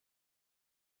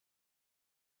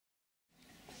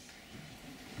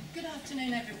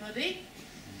afternoon, everybody.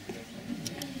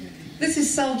 This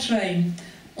is Soul Train.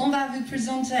 On va vous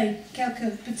présenter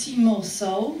quelques petits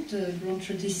morceaux de grande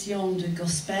tradition de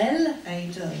gospel et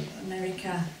d'Amérique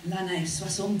l'année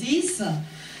 70.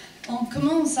 On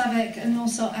commence avec un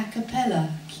morceau a cappella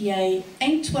qui est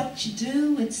Ain't what you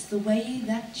do, it's the way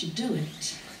that you do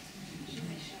it.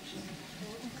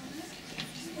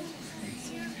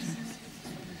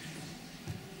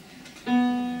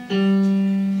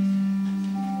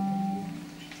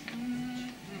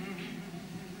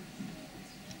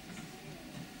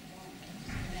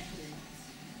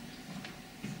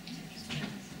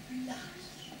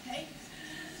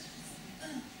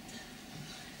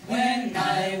 When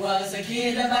I was a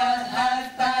kid about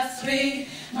 3:30,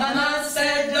 Mama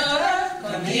said, Laura,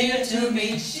 come here to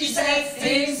me. She said,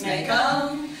 things may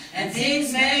come and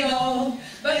things may go,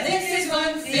 but this is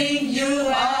one thing you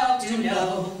ought to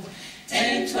know.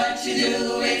 Tain't what you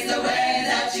do, it's the way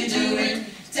that you do it.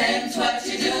 Tain't what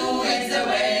you do, it's the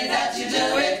way that you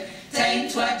do it.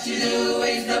 Tain't what you do,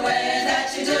 it's the way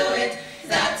that you do it.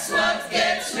 That's what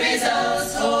gets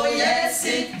results, oh yes,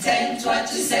 it tain't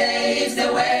what you say, it's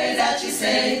the way that you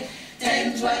say it.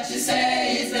 Tain't what you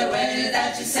say, it's the way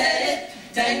that you say it.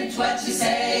 Tain't what you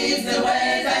say, it's the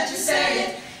way that you say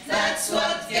it. That's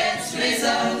what gets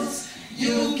results.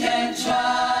 You can try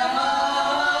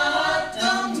hard,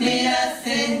 don't mean a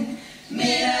thing,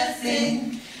 mean a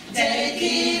thing. Take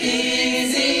it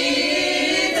easy,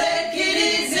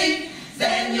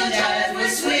 then your jive will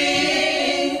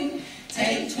swing.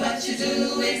 Tain't what you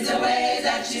do, it's the way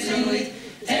that you do it.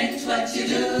 Tain't what you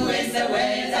do, it's the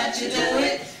way that you do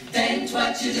it. Tain't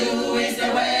what you do, it's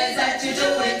the way that you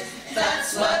do it.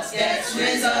 That's what gets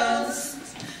results.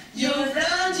 You've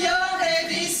learned your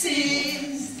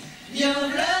ABCs,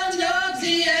 you've learned your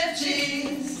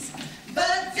DFGs,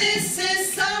 but this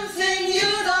is something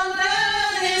you don't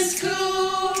learn in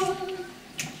school.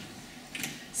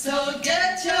 So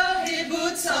get your hip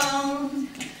boots on,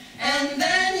 and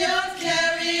then you'll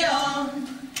carry on.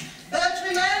 But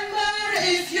remember,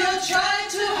 if you try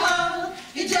too hard,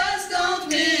 you just don't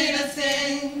mean a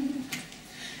thing.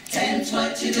 Tain't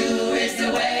what you do, it's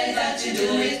the way that you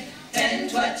do it.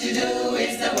 Tain't what you do,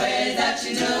 it's the way that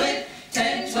you do it.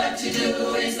 Tain't what you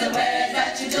do, it's the way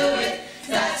that you do it.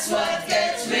 That's what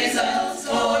gets results,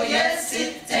 oh yes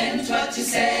it. Tain't what you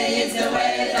say, it's the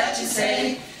way that you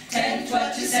say it. Tain't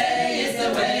what you say, it's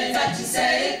the way that you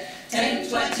say it.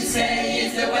 Tain't what you say,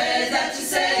 it's the way that you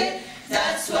say it.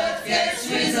 That's what gets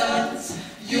results.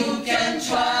 You can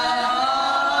try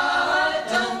hard,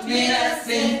 don't mean a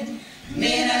thing,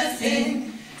 mean a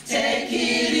thing. Take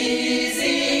it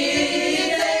easy,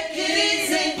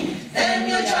 then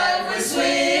your child will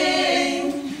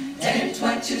swing. Tain't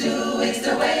what you do, it's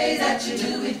the way that you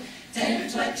do it.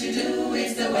 Tain't what you do,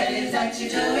 it's the way that you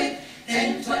do it.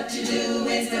 Tain't what you do,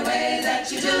 it's the way that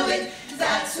you do it.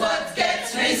 That's what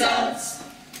gets results.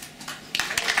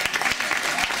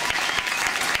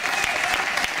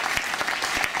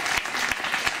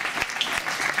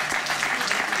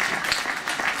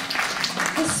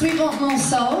 Le suivant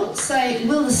morceau, c'est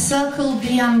Will the Circle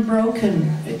Be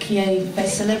Unbroken, qui est fait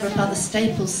célèbre par the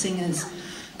Staple Singers,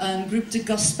 un groupe de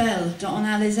gospel dont on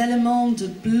a les éléments de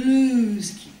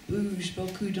blues qui bougent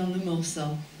beaucoup dans le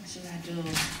morceau.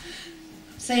 J'adore.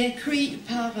 C'est écrit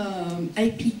par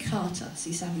A.P. Carter,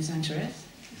 si ça vous intéresse.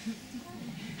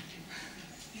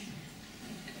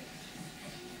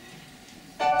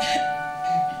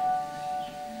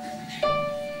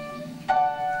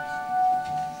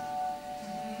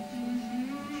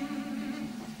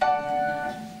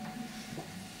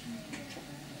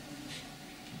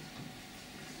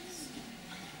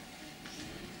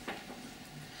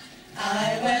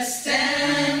 I was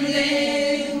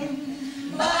standing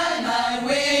by my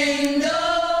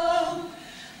window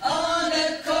on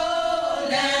a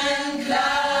cold and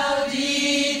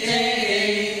cloudy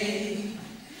day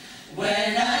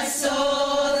when I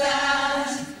saw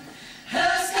that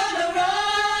hearse come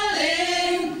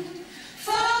rolling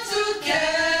for to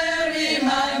carry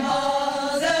my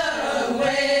mother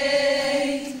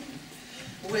away.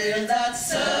 Will that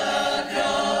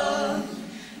circle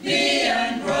be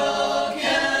unbroken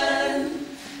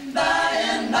by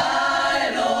and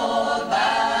by, Lord,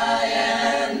 by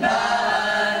and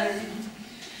by?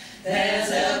 There's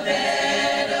a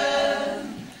better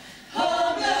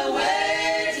home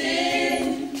awaiting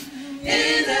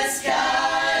in the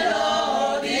sky,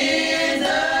 Lord, in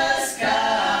the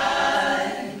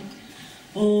sky.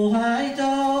 Oh, I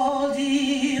told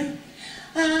you,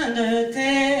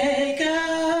 undertaker,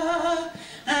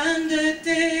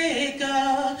 undertaker,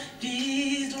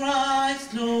 please ride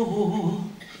slow.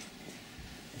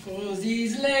 For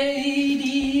these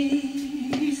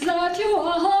ladies that you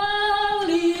are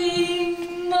hauling,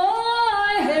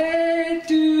 I hate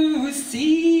to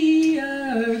see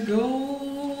her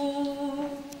go.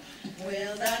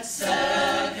 Will that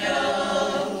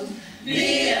circle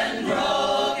be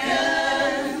unbroken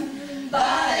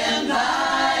by and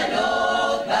by,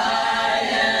 Lord, by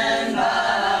and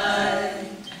by?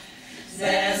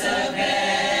 There's a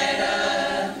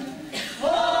better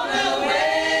home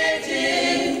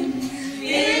awaiting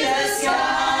in the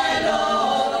sky,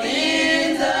 Lord,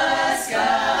 in the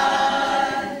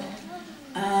sky.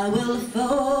 I will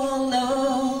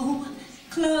follow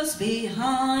close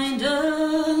behind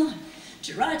her,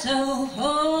 try to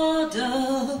hold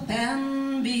up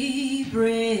and be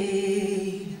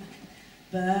brave,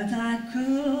 but I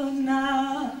could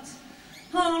not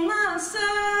hold my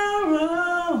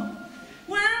sorrow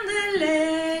when they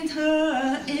laid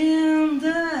her in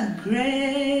the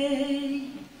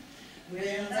grave.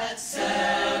 Will that